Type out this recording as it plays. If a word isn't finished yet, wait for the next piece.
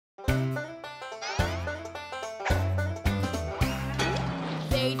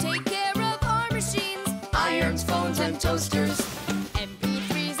They take care of our machines, irons, phones, and toasters,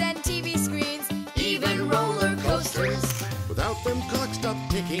 MP3s and TV screens, even roller coasters. Without them, clocks stop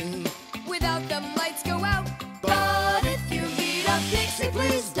ticking. Without them, lights go out. But if you meet a Fixie,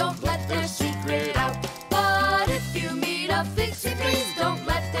 please don't let their secret out. But if you meet a Fixie, please don't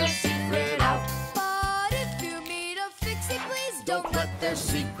let their secret out. But if you meet a Fixie, please Don't let their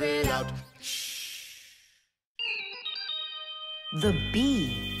secret out. The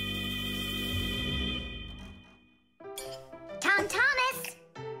bee. Tom Thomas!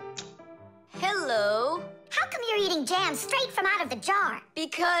 Hello. How come you're eating jam straight from out of the jar?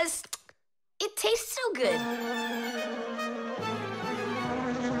 Because it tastes so good.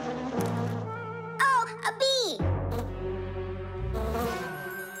 Oh, a bee!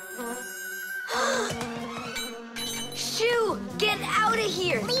 Shoo! Get out of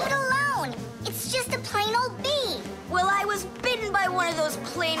here! Leave it alone! It's just a plain old bee! Well, I was bitten by one of those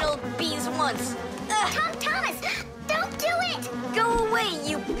plain old bees once. Ugh. Tom Thomas, don't do it! Go away,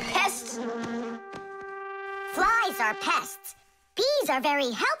 you pest! Flies are pests. Bees are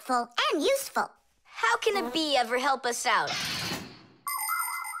very helpful and useful. How can a bee ever help us out?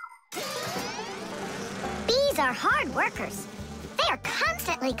 Bees are hard workers. They are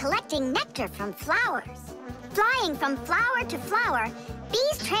constantly collecting nectar from flowers. Flying from flower to flower,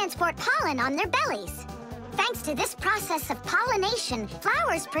 bees transport pollen on their bellies. Thanks to this process of pollination,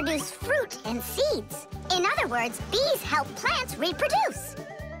 flowers produce fruit and seeds. In other words, bees help plants reproduce.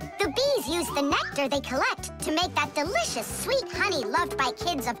 The bees use the nectar they collect to make that delicious sweet honey loved by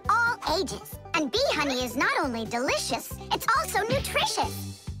kids of all ages. And bee honey is not only delicious, it's also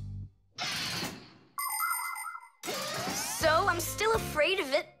nutritious. So I'm still afraid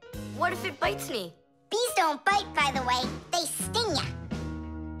of it. What if it bites me? Bees don't bite, by the way. They sting ya.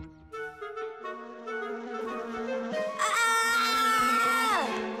 Ah!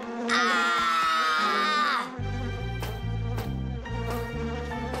 Ah!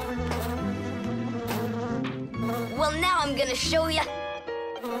 Well, now I'm gonna show ya.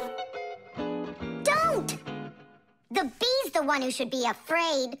 Don't! The bee's the one who should be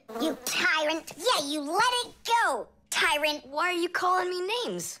afraid. You tyrant. Yeah, you let it go, tyrant. Why are you calling me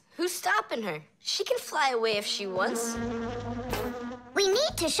names? Who's stopping her? She can fly away if she wants. We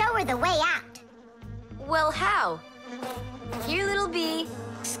need to show her the way out. Well, how? Here, little bee.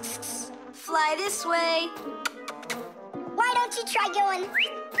 Fly this way. Why don't you try going?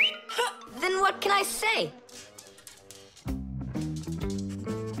 Then what can I say?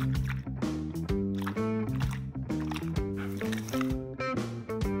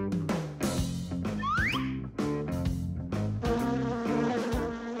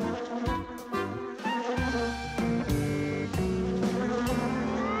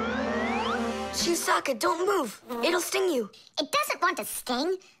 Chusaka, don't move. It'll sting you. It doesn't want to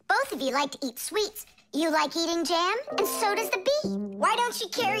sting. Both of you like to eat sweets. You like eating jam, and so does the bee. Why don't you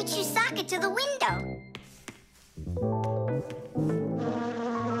carry Chusaka to the window?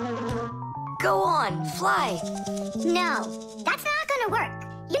 Go on, fly. No, that's not gonna work.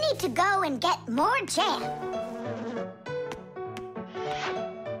 You need to go and get more jam.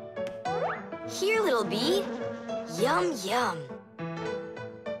 Here, little bee. Yum, yum.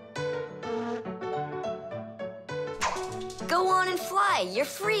 Go on and fly. You're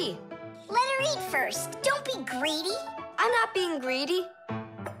free. Let her eat first. Don't be greedy. I'm not being greedy.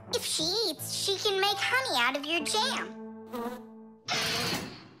 If she eats, she can make honey out of your jam.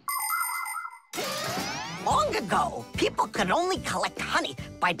 Long ago, people could only collect honey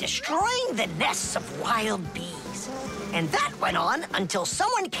by destroying the nests of wild bees. And that went on until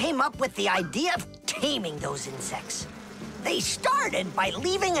someone came up with the idea of taming those insects. They started by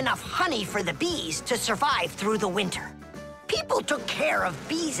leaving enough honey for the bees to survive through the winter. People took care of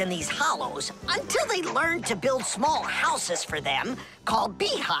bees in these hollows until they learned to build small houses for them called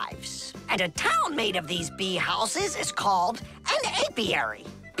beehives. And a town made of these bee houses is called an apiary.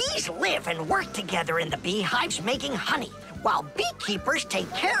 Bees live and work together in the beehives making honey, while beekeepers take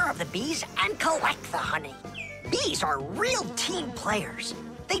care of the bees and collect the honey. Bees are real team players.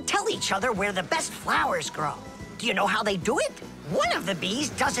 They tell each other where the best flowers grow. Do you know how they do it? One of the bees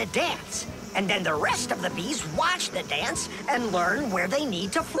does a dance, and then the rest of the bees watch the dance and learn where they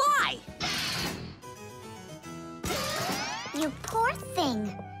need to fly. You poor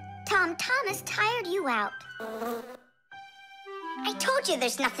thing. Tom Thomas tired you out. I told you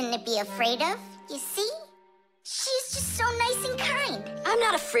there's nothing to be afraid of. You see? She's just so nice and kind. I'm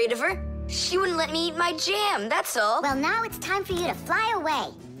not afraid of her. She wouldn't let me eat my jam, that's all. Well, now it's time for you to fly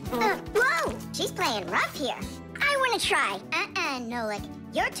away. Whoa! She's playing rough here. I want to try. Nolik.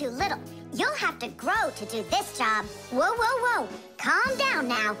 You're too little. You'll have to grow to do this job. Whoa, whoa, whoa. Calm down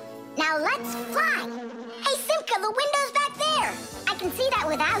now. Now let's fly. Hey, Simka, the window's back there. I can see that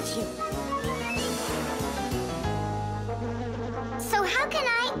without you. So how can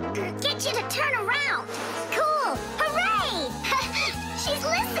I get you to turn around? Cool. Hooray! She's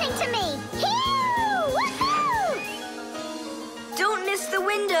listening to me. Phew! Woohoo! Don't miss the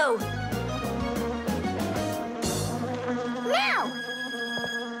window. Now!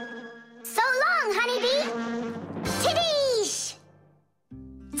 So long, honeybee! Tidish!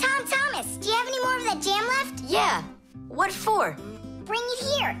 Tom Thomas, do you have any more of that jam left? Yeah. What for? Bring it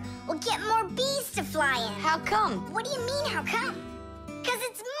here. We'll get more bees to fly in. How come? What do you mean, how come? Because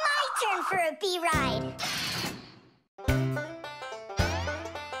it's my turn for a bee ride.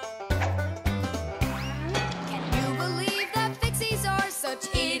 Can you believe that Fixies are such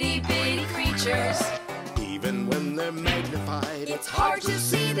itty-bitty creatures? Even when they're magnified, It's hard to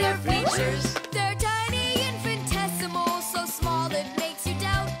see their features. They're tiny, infinitesimal, so small it makes you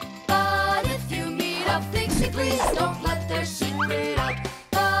doubt. But if you meet a Fixie, please don't let their secret out.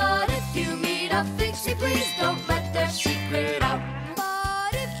 But if you meet a Fixie, please don't let their secret out.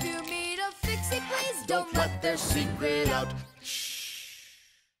 But if you meet a Fixie, please don't let their secret out.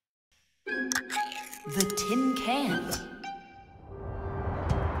 The tin can.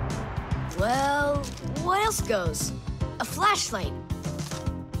 Well, what else goes? A flashlight.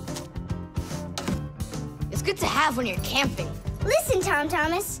 It's good to have when you're camping. Listen, Tom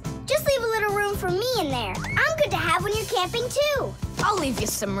Thomas. Just leave a little room for me in there. I'm good to have when you're camping, too. I'll leave you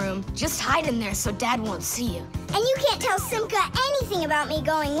some room. Just hide in there so Dad won't see you. And you can't tell Simka anything about me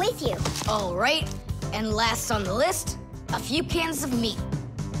going with you. All right. And last on the list, a few cans of meat.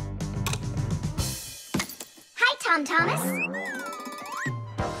 Hi, Tom Thomas.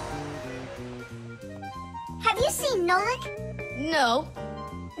 Have you seen Nolik? No,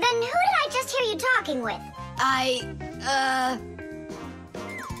 Then who did I just hear you talking with?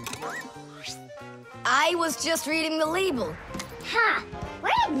 I was just reading the label. Huh.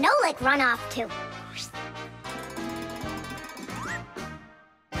 Where did Nolik run off to?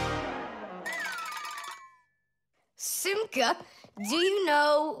 Simka, do you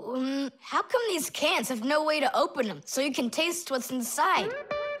know, how come these cans have no way to open them so you can taste what's inside?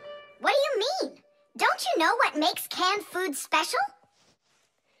 What do you mean? Don't you know what makes canned food special?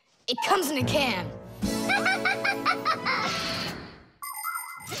 It comes in a can. The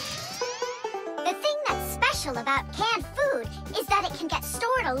thing that's special about canned food is that it can get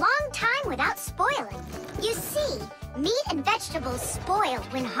stored a long time without spoiling. You see, meat and vegetables spoil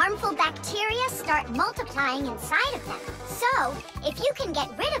when harmful bacteria start multiplying inside of them. So, if you can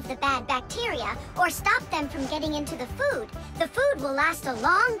get rid of the bad bacteria or stop them from getting into the food will last a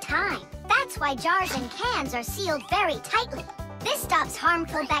long time. That's why jars and cans are sealed very tightly. This stops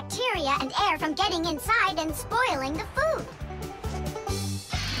harmful bacteria and air from getting inside and spoiling the food.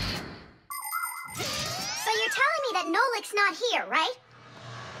 So you're telling me that Nolik's not here, right?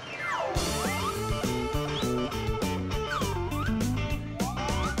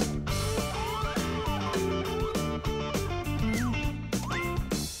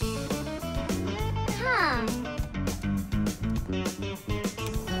 Huh.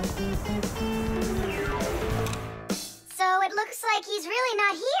 So it looks like he's really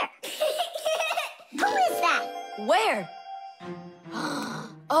not here. Who is that? Where?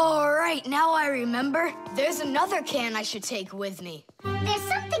 All right, now I remember. There's another can I should take with me. There's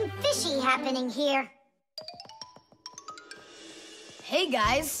something fishy happening here. Hey,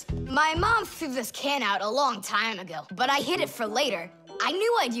 guys. My mom threw this can out a long time ago, but I hid it for later. I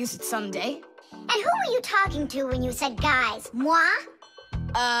knew I'd use it someday. And who were you talking to when you said guys? Moi?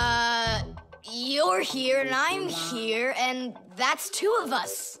 You're here and I'm here, and that's two of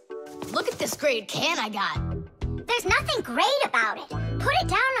us. Look at this great can I got. There's nothing great about it. Put it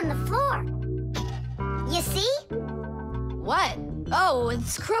down on the floor. You see? What? Oh,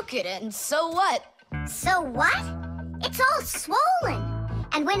 it's crooked, and so what? So what? It's all swollen.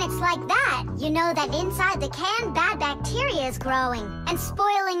 And when it's like that, you know that inside the can, bad bacteria is growing and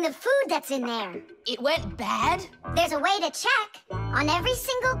spoiling the food that's in there. It went bad? There's a way to check. On every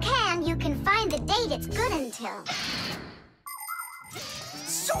single can, you can find the date it's good until.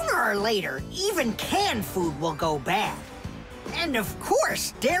 Sooner or later, even canned food will go bad. And of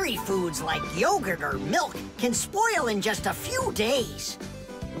course, dairy foods like yogurt or milk can spoil in just a few days.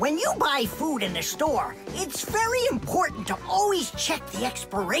 When you buy food in the store, it's very important to always check the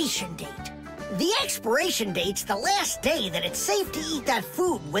expiration date. The expiration date's the last day that it's safe to eat that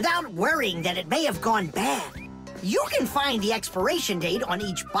food without worrying that it may have gone bad. You can find the expiration date on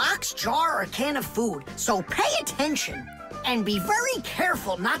each box, jar, or can of food, so pay attention. And be very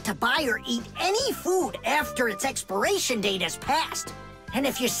careful not to buy or eat any food after its expiration date has passed. And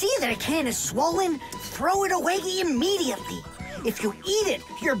if you see that a can is swollen, throw it away immediately. If you eat it,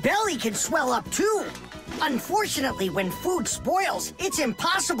 your belly can swell up too. Unfortunately, when food spoils, it's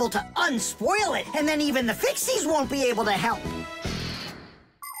impossible to unspoil it, and then even the Fixies won't be able to help.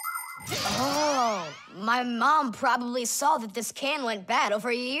 Oh, my mom probably saw that this can went bad over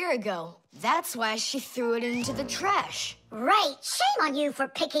a year ago. That's why she threw it into the trash. Right. Shame on you for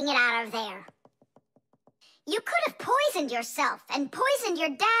picking it out of there. You could have poisoned yourself and poisoned your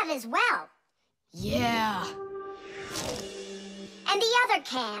dad as well. Yeah. And the other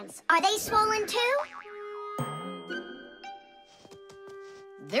cans, are they swollen too?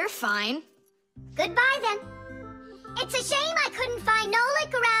 They're fine. Goodbye then. It's a shame I couldn't find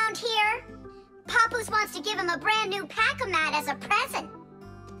Nolik around here. Papus wants to give him a brand new pack-a-mat as a present.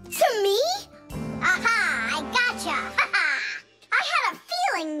 To me? Aha! I gotcha! Ha-ha! I had a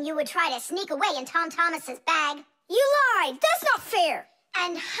feeling you would try to sneak away in Tom Thomas's bag. You lied! That's not fair!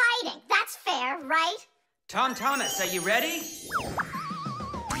 And hiding, that's fair, right? Tom Thomas, are you ready?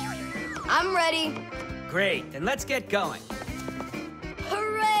 I'm ready. Great, then let's get going.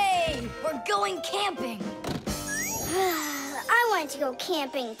 Hooray! We're going camping. I wanted to go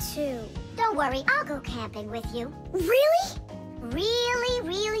camping too. Don't worry, I'll go camping with you. Really? Really,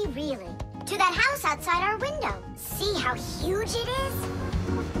 really, really. To that house outside our window. See how huge it is?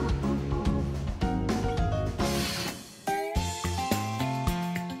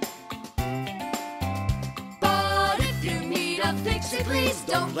 But if you meet a Fixie, please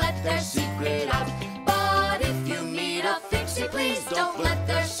don't let their secret out. But if you meet a Fixie, please don't let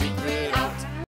their secret out.